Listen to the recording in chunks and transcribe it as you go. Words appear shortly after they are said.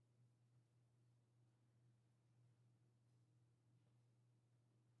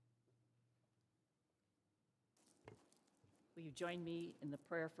Will you join me in the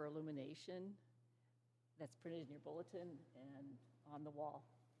prayer for illumination that's printed in your bulletin and on the wall?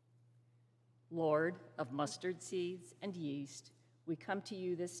 Lord of mustard seeds and yeast, we come to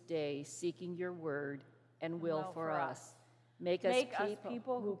you this day seeking your word and will for us. Make us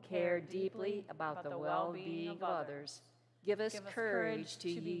people who care deeply about the well-being of others. Give us courage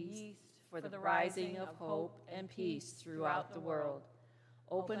to be yeast for the rising of hope and peace throughout the world.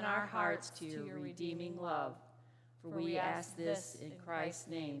 Open our hearts to your redeeming love, for we ask this in Christ's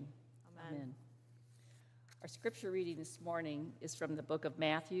name. Amen. Our scripture reading this morning is from the book of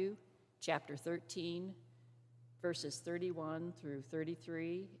Matthew, chapter 13, verses 31 through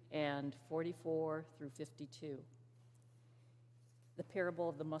 33 and 44 through 52. The parable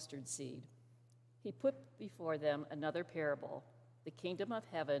of the mustard seed. He put before them another parable. The kingdom of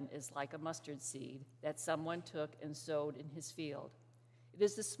heaven is like a mustard seed that someone took and sowed in his field. It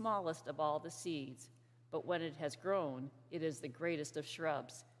is the smallest of all the seeds, but when it has grown, it is the greatest of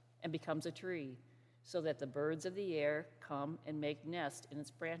shrubs and becomes a tree, so that the birds of the air come and make nest in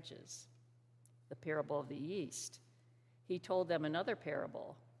its branches. The parable of the yeast. He told them another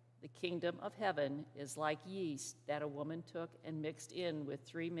parable. The kingdom of heaven is like yeast that a woman took and mixed in with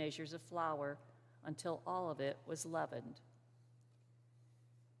 3 measures of flour until all of it was leavened.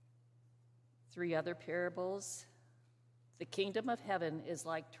 3 other parables. The kingdom of heaven is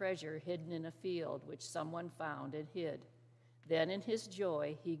like treasure hidden in a field, which someone found and hid. Then in his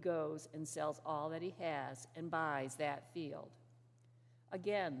joy, he goes and sells all that he has and buys that field.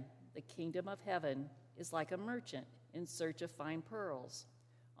 Again, the kingdom of heaven is like a merchant in search of fine pearls.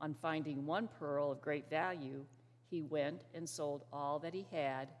 On finding one pearl of great value, he went and sold all that he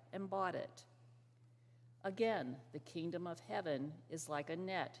had and bought it. Again, the kingdom of heaven is like a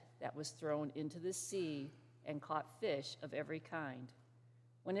net that was thrown into the sea and caught fish of every kind.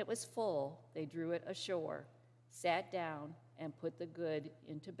 When it was full, they drew it ashore, sat down, and put the good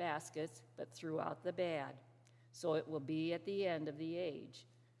into baskets, but threw out the bad. So it will be at the end of the age.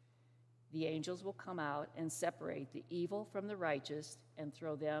 The angels will come out and separate the evil from the righteous and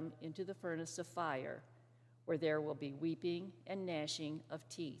throw them into the furnace of fire, where there will be weeping and gnashing of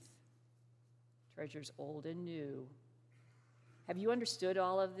teeth. Treasures old and new. Have you understood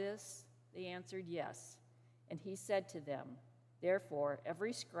all of this? They answered, yes. And he said to them, therefore,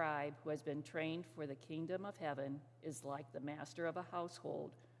 every scribe who has been trained for the kingdom of heaven is like the master of a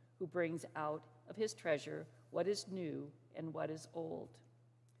household who brings out of his treasure what is new and what is old.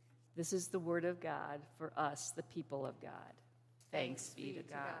 This is the word of God for us, the people of God. Thanks be to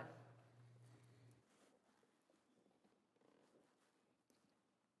God.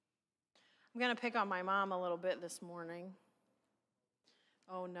 I'm going to pick on my mom a little bit this morning.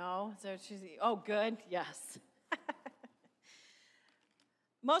 Oh, no? Is that what she's, oh, good. Yes.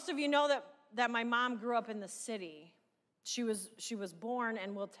 Most of you know that my mom grew up in the city. She was born,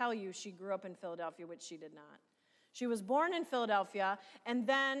 and will tell you she grew up in Philadelphia, which she did not. She was born in Philadelphia and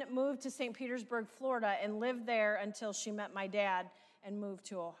then moved to St. Petersburg, Florida, and lived there until she met my dad and moved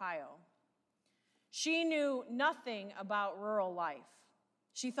to Ohio. She knew nothing about rural life.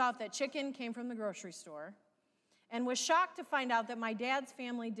 She thought that chicken came from the grocery store and was shocked to find out that my dad's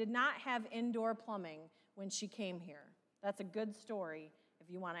family did not have indoor plumbing when she came here. That's a good story if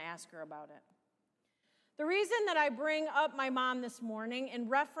you want to ask her about it. The reason that I bring up my mom this morning in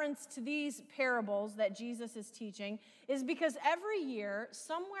reference to these parables that Jesus is teaching is because every year,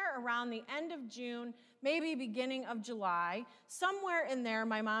 somewhere around the end of June, maybe beginning of July, somewhere in there,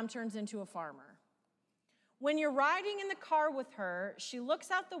 my mom turns into a farmer. When you're riding in the car with her, she looks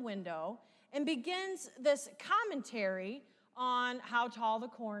out the window and begins this commentary on how tall the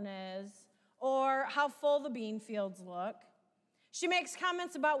corn is or how full the bean fields look. She makes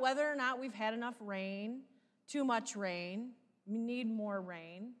comments about whether or not we've had enough rain, too much rain, we need more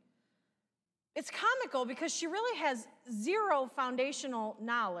rain. It's comical because she really has zero foundational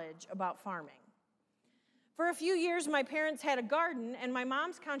knowledge about farming. For a few years, my parents had a garden, and my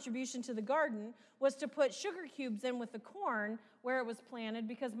mom's contribution to the garden was to put sugar cubes in with the corn where it was planted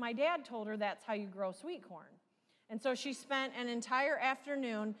because my dad told her that's how you grow sweet corn. And so she spent an entire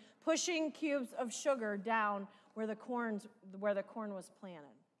afternoon pushing cubes of sugar down where the corn was planted.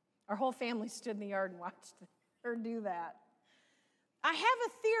 Our whole family stood in the yard and watched her do that. I have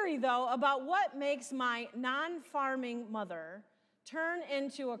a theory, though, about what makes my non-farming mother turn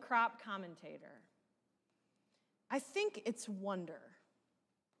into a crop commentator. I think it's wonder.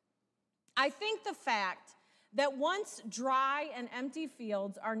 I think the fact that once dry and empty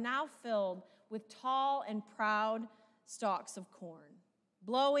fields are now filled with tall and proud stalks of corn,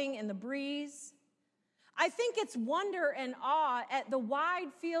 blowing in the breeze. I think it's wonder and awe at the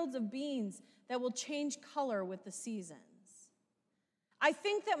wide fields of beans that will change color with the seasons. I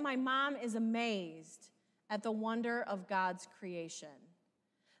think that my mom is amazed at the wonder of God's creation.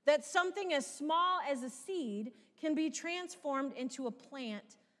 That something as small as a seed can be transformed into a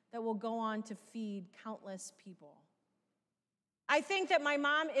plant that will go on to feed countless people. I think that my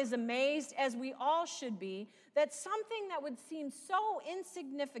mom is amazed, as we all should be, that something that would seem so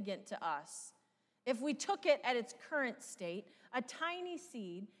insignificant to us, if we took it at its current state, a tiny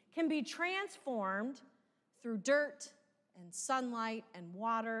seed, can be transformed through dirt and sunlight and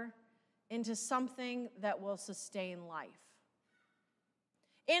water into something that will sustain life.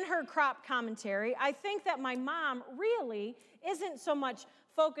 In her crop commentary, I think that my mom really isn't so much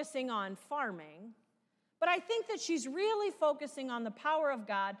focusing on farming, but I think that she's really focusing on the power of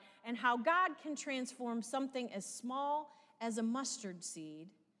God and how God can transform something as small as a mustard seed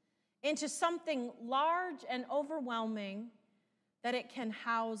into something large and overwhelming that it can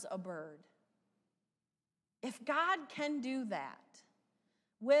house a bird. If God can do that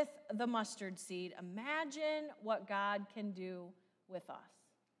with the mustard seed, imagine what God can do with us.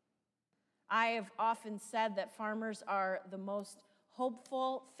 I have often said that farmers are the most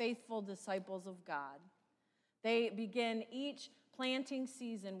hopeful, faithful disciples of God. They begin each planting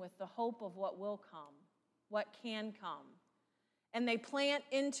season with the hope of what will come, what can come. And they plant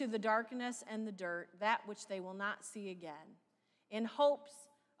into the darkness and the dirt that which they will not see again, in hopes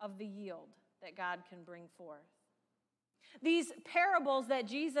of the yield that God can bring forth. These parables that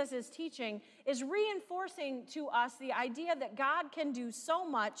Jesus is teaching is reinforcing to us the idea that God can do so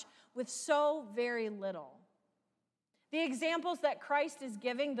much with so very little. The examples that Christ is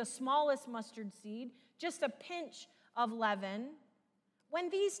giving, the smallest mustard seed, just a pinch of leaven, when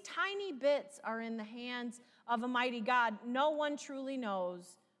these tiny bits are in the hands of a mighty God, no one truly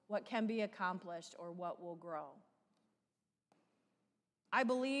knows what can be accomplished or what will grow. I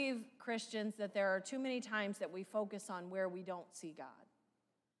believe, Christians, that there are too many times that we focus on where we don't see God,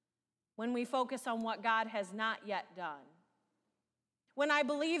 when we focus on what God has not yet done, when I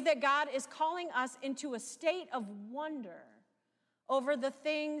believe that God is calling us into a state of wonder over the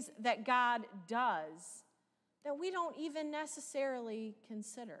things that God does that we don't even necessarily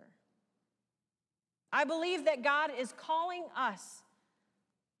consider. I believe that God is calling us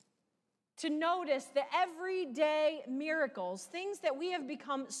to notice the everyday miracles, things that we have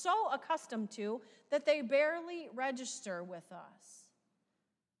become so accustomed to that they barely register with us.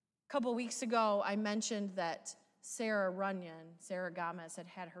 A couple weeks ago, I mentioned that Sarah Gomez,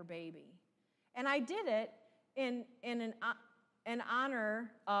 had her baby. And I did it in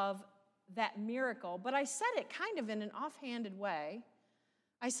honor of that miracle, but I said it kind of in an offhanded way.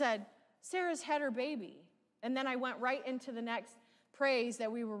 I said, Sarah's had her baby. And then I went right into the next praise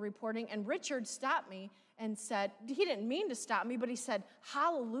that we were reporting, and Richard stopped me and said, he didn't mean to stop me, but he said,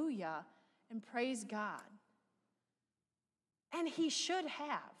 hallelujah, and praise God. And he should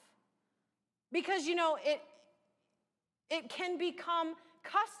have. Because, it can become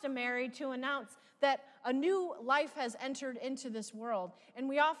customary to announce that a new life has entered into this world, and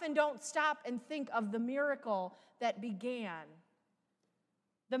we often don't stop and think of the miracle that began,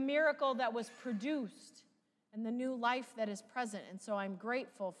 the miracle that was produced, and the new life that is present. And so I'm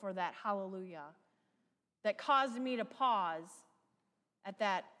grateful for that hallelujah that caused me to pause at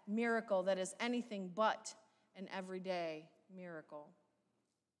that miracle that is anything but an everyday miracle.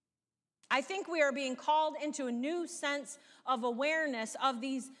 I think we are being called into a new sense of awareness of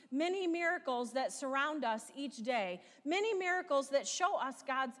these many miracles that surround us each day, many miracles that show us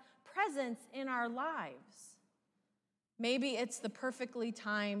God's presence in our lives. Maybe it's the perfectly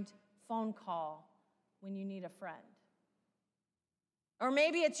timed phone call when you need a friend. Or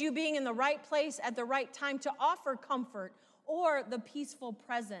maybe it's you being in the right place at the right time to offer comfort or the peaceful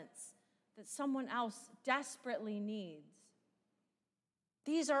presence that someone else desperately needs.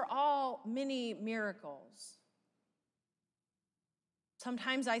 These are all mini miracles.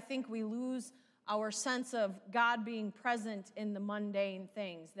 Sometimes I think we lose our sense of God being present in the mundane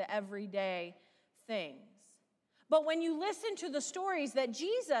things, the everyday things. But when you listen to the stories that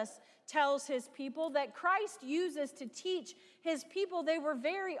Jesus tells his people, that Christ uses to teach his people, they were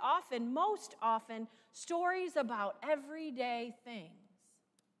very often, most often, stories about everyday things.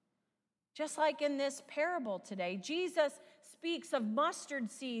 Just like in this parable today, Jesus speaks of mustard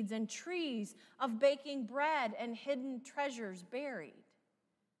seeds and trees, of baking bread and hidden treasures buried.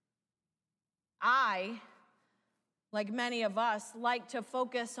 I, like many of us, like to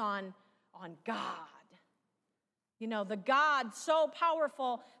focus on God. The God so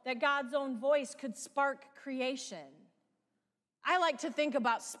powerful that God's own voice could spark creation. I like to think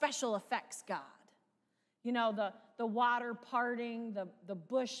about special effects God. The water parting, the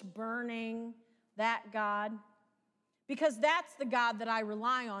bush burning, that God. because that's the God that I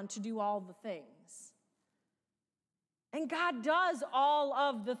rely on to do all the things. And God does all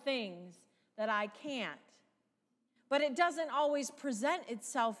of the things that I can't. But it doesn't always present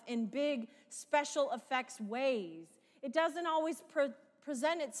itself in big special effects ways. It doesn't always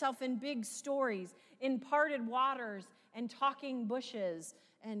present itself in big stories, in parted waters and talking bushes.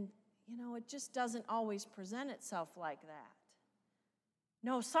 And, it just doesn't always present itself like that.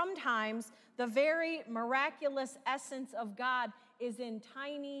 No, sometimes the very miraculous essence of God is in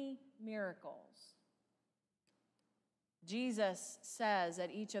tiny miracles. Jesus says at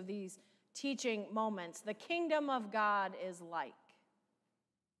each of these teaching moments, the kingdom of God is like.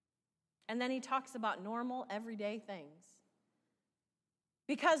 And then he talks about normal, everyday things.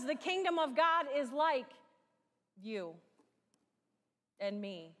 Because the kingdom of God is like you and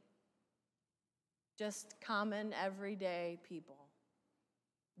me. Just common, everyday people.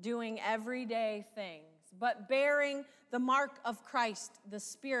 Doing everyday things, but bearing the mark of Christ, the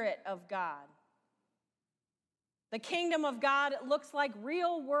Spirit of God. The kingdom of God looks like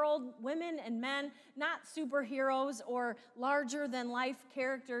real world women and men, not superheroes or larger than life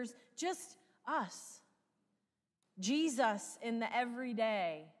characters, just us. Jesus in the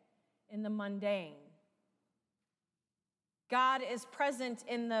everyday, in the mundane. God is present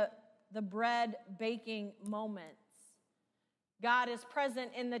in the bread baking moments. God is present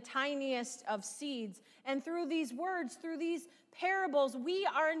in the tiniest of seeds. And through these words, through these parables, we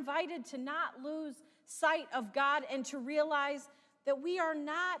are invited to not lose sight of God and to realize that we are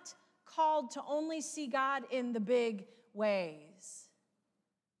not called to only see God in the big ways,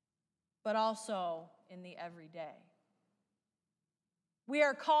 but also in the everyday. We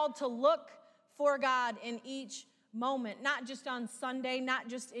are called to look for God in each moment, not just on Sunday, not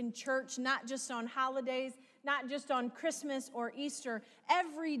just in church, not just on holidays, not just on Christmas or Easter.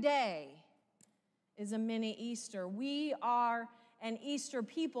 Every day is a mini Easter. We are an Easter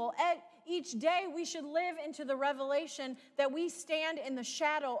people. Each day we should live into the revelation that we stand in the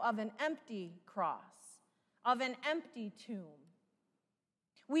shadow of an empty cross, of an empty tomb.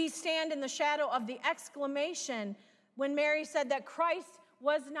 We stand in the shadow of the exclamation when Mary said that Christ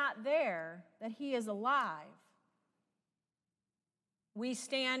was not there, that he is alive. We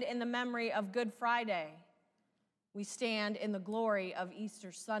stand in the memory of Good Friday. We stand in the glory of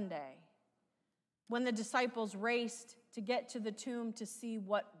Easter Sunday, when the disciples raced to get to the tomb to see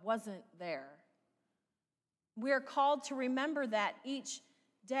what wasn't there. We are called to remember that each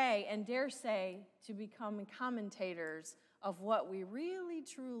day and dare say to become commentators of what we really,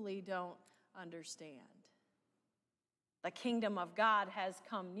 truly don't understand. The kingdom of God has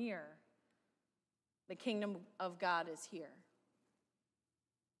come near. The kingdom of God is here.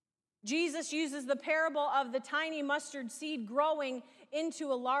 Jesus uses the parable of the tiny mustard seed growing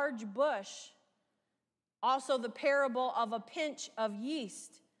into a large bush. Also the parable of a pinch of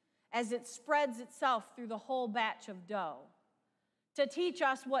yeast as it spreads itself through the whole batch of dough, to teach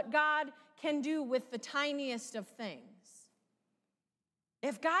us what God can do with the tiniest of things.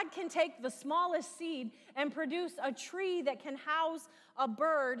 If God can take the smallest seed and produce a tree that can house a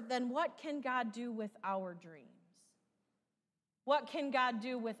bird, then what can God do with our dreams? What can God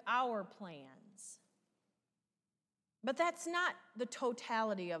do with our plans? But that's not the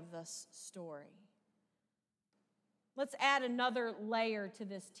totality of this story. Let's add another layer to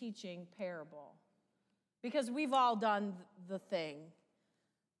this teaching parable, because we've all done the thing.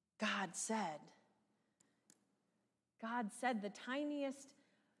 God said the tiniest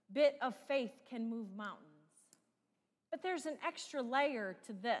bit of faith can move mountains. But there's an extra layer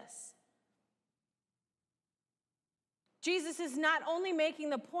to this. Jesus is not only making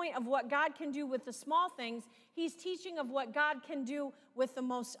the point of what God can do with the small things, he's teaching of what God can do with the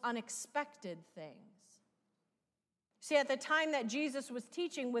most unexpected things. See, at the time that Jesus was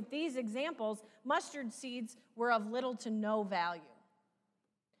teaching with these examples, mustard seeds were of little to no value.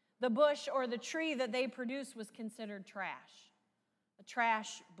 The bush or the tree that they produced was considered trash. A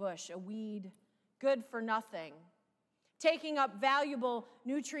trash bush, a weed, good for nothing, taking up valuable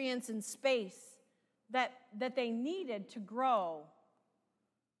nutrients and space that they needed to grow.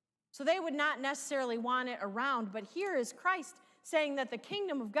 So they would not necessarily want it around, but here is Christ saying that the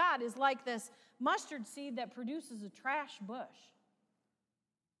kingdom of God is like this mustard seed that produces a trash bush.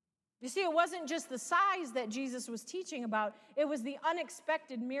 You see, it wasn't just the size that Jesus was teaching about, it was the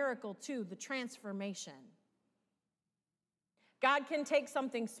unexpected miracle too, the transformation. God can take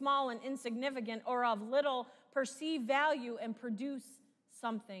something small and insignificant or of little perceived value and produce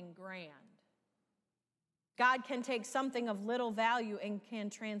something grand. God can take something of little value and can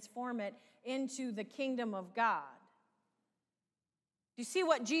transform it into the kingdom of God. You see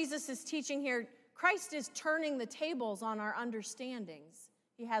what Jesus is teaching here? Christ is turning the tables on our understandings.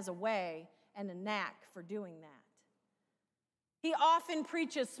 He has a way and a knack for doing that. He often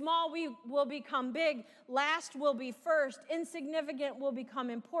preaches, small will become big, last will be first, insignificant will become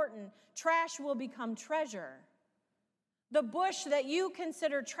important, trash will become treasure. The bush that you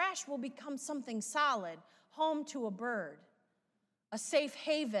consider trash will become something solid, home to a bird, a safe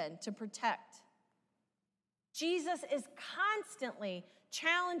haven to protect. Jesus is constantly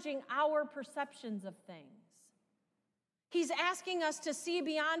challenging our perceptions of things. He's asking us to see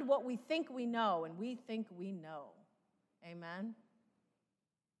beyond what we think we know, and we think we know. Amen?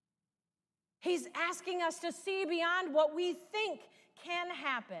 He's asking us to see beyond what we think can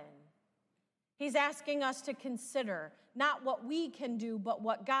happen. He's asking us to consider not what we can do, but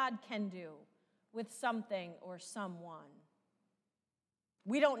what God can do with something or someone.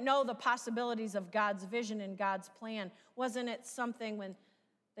 We don't know the possibilities of God's vision and God's plan. Wasn't it something when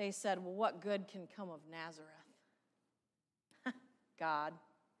they said, well, what good can come of Nazareth? God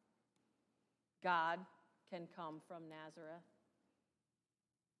can come from Nazareth.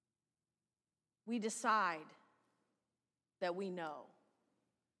 We decide that we know.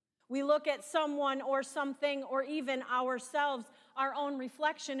 We look at someone or something or even ourselves, our own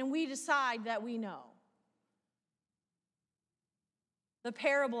reflection, and we decide that we know. The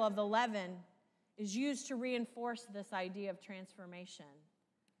parable of the leaven is used to reinforce this idea of transformation.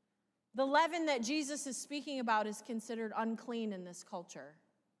 The leaven that Jesus is speaking about is considered unclean in this culture.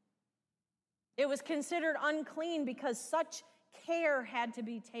 It was considered unclean because such care had to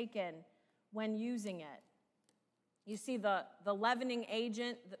be taken when using it. You see, the leavening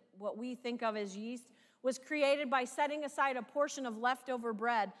agent, what we think of as yeast, was created by setting aside a portion of leftover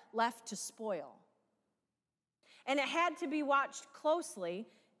bread left to spoil. And it had to be watched closely.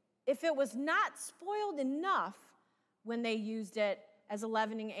 If it was not spoiled enough when they used it as a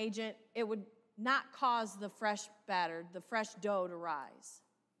leavening agent, it would not cause the fresh batter, the fresh dough to rise.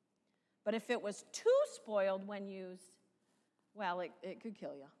 But if it was too spoiled when used, well, it could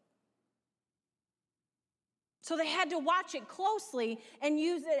kill you. So they had to watch it closely and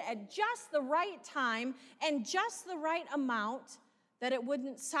use it at just the right time and just the right amount that it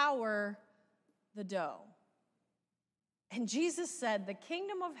wouldn't sour the dough. And Jesus said, the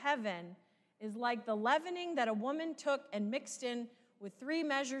kingdom of heaven is like the leavening that a woman took and mixed in with 3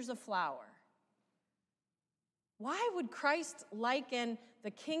 measures of flour. Why would Christ liken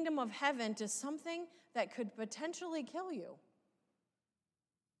the kingdom of heaven to something that could potentially kill you?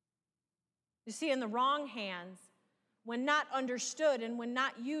 You see, in the wrong hands, when not understood and when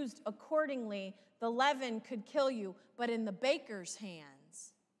not used accordingly, the leaven could kill you. But in the baker's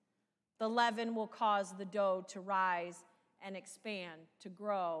hands, the leaven will cause the dough to rise and expand, to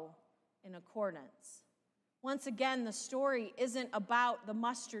grow in accordance. Once again, the story isn't about the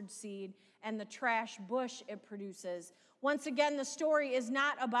mustard seed and the trash bush it produces. Once again, the story is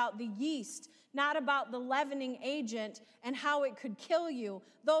not about the yeast, not about the leavening agent and how it could kill you.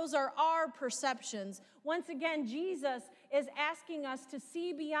 Those are our perceptions. Once again, Jesus is asking us to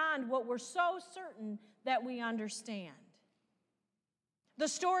see beyond what we're so certain that we understand. The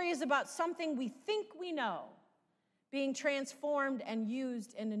story is about something we think we know being transformed and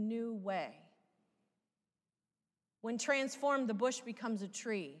used in a new way. When transformed, the bush becomes a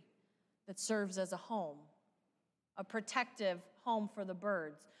tree that serves as a home, a protective home for the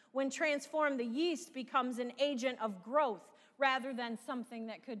birds. When transformed, the yeast becomes an agent of growth rather than something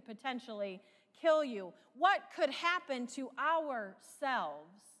that could potentially kill you. What could happen to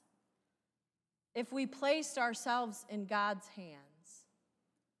ourselves if we placed ourselves in God's hands?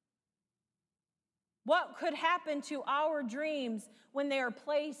 What could happen to our dreams when they are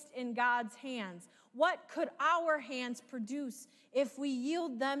placed in God's hands? What could our hands produce if we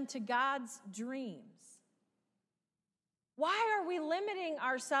yield them to God's dreams? Why are we limiting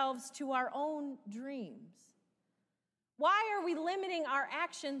ourselves to our own dreams? Why are we limiting our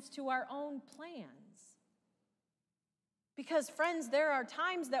actions to our own plans? Because, friends, there are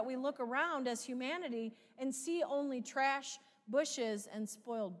times that we look around as humanity and see only trash, bushes, and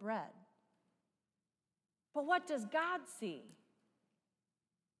spoiled bread. But what does God see?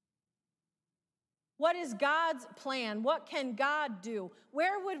 What is God's plan? What can God do?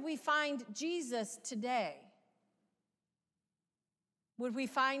 Where would we find Jesus today? Would we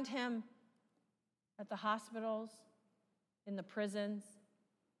find him at the hospitals, in the prisons,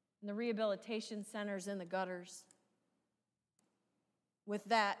 in the rehabilitation centers, in the gutters, with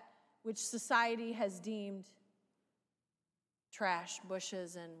that which society has deemed trash,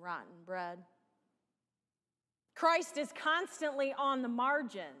 bushes, and rotten bread? Christ is constantly on the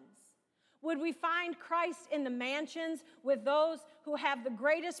margins. Would we find Christ in the mansions with those who have the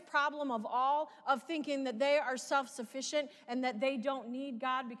greatest problem of all, of thinking that they are self-sufficient and that they don't need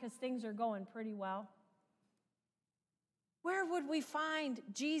God because things are going pretty well? Where would we find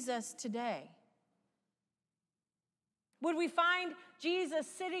Jesus today? Would we find Jesus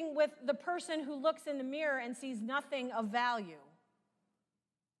sitting with the person who looks in the mirror and sees nothing of value?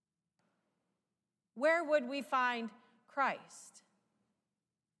 Where would we find Christ?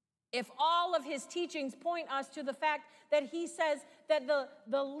 If all of his teachings point us to the fact that he says that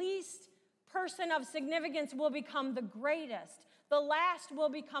the least person of significance will become the greatest, the last will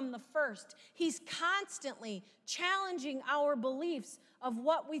become the first. He's constantly challenging our beliefs of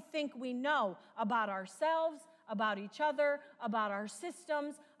what we think we know about ourselves, about each other, about our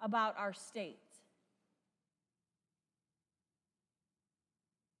systems, about our state.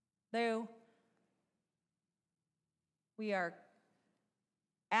 Though we are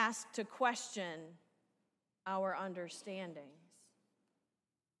asked to question our understandings.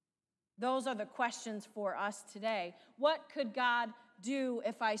 Those are the questions for us today. What could God do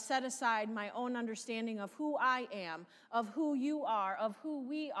if I set aside my own understanding of who I am, of who you are, of who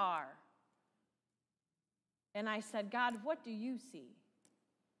we are? And I said, God, what do you see?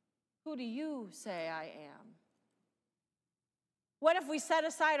 Who do you say I am? What if we set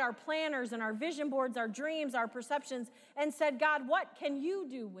aside our planners and our vision boards, our dreams, our perceptions, and said, God, what can you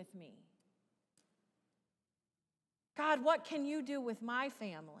do with me? God, what can you do with my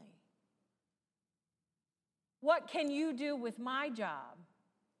family? What can you do with my job?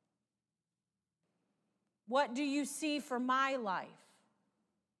 What do you see for my life?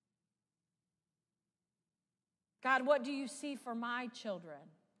 God, what do you see for my children?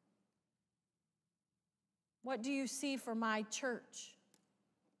 What do you see for my church?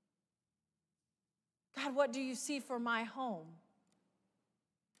 God, what do you see for my home?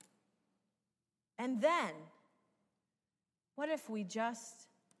 And then, what if we just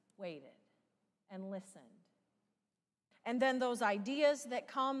waited and listened? And then those ideas that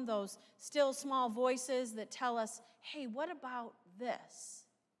come, those still small voices that tell us, hey, what about this?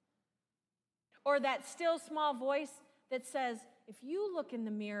 Or that still small voice that says, if you look in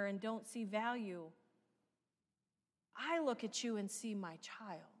the mirror and don't see value, I look at you and see my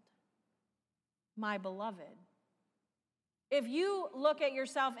child, my beloved. If you look at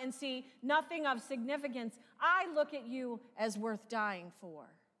yourself and see nothing of significance, I look at you as worth dying for.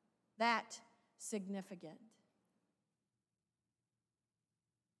 That significant.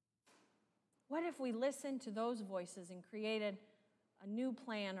 What if we listened to those voices and created a new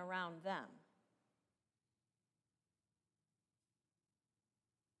plan around them?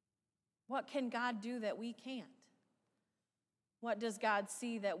 What can God do that we can't? What does God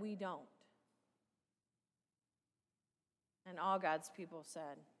see that we don't? And all God's people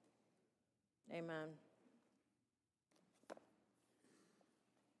said, amen.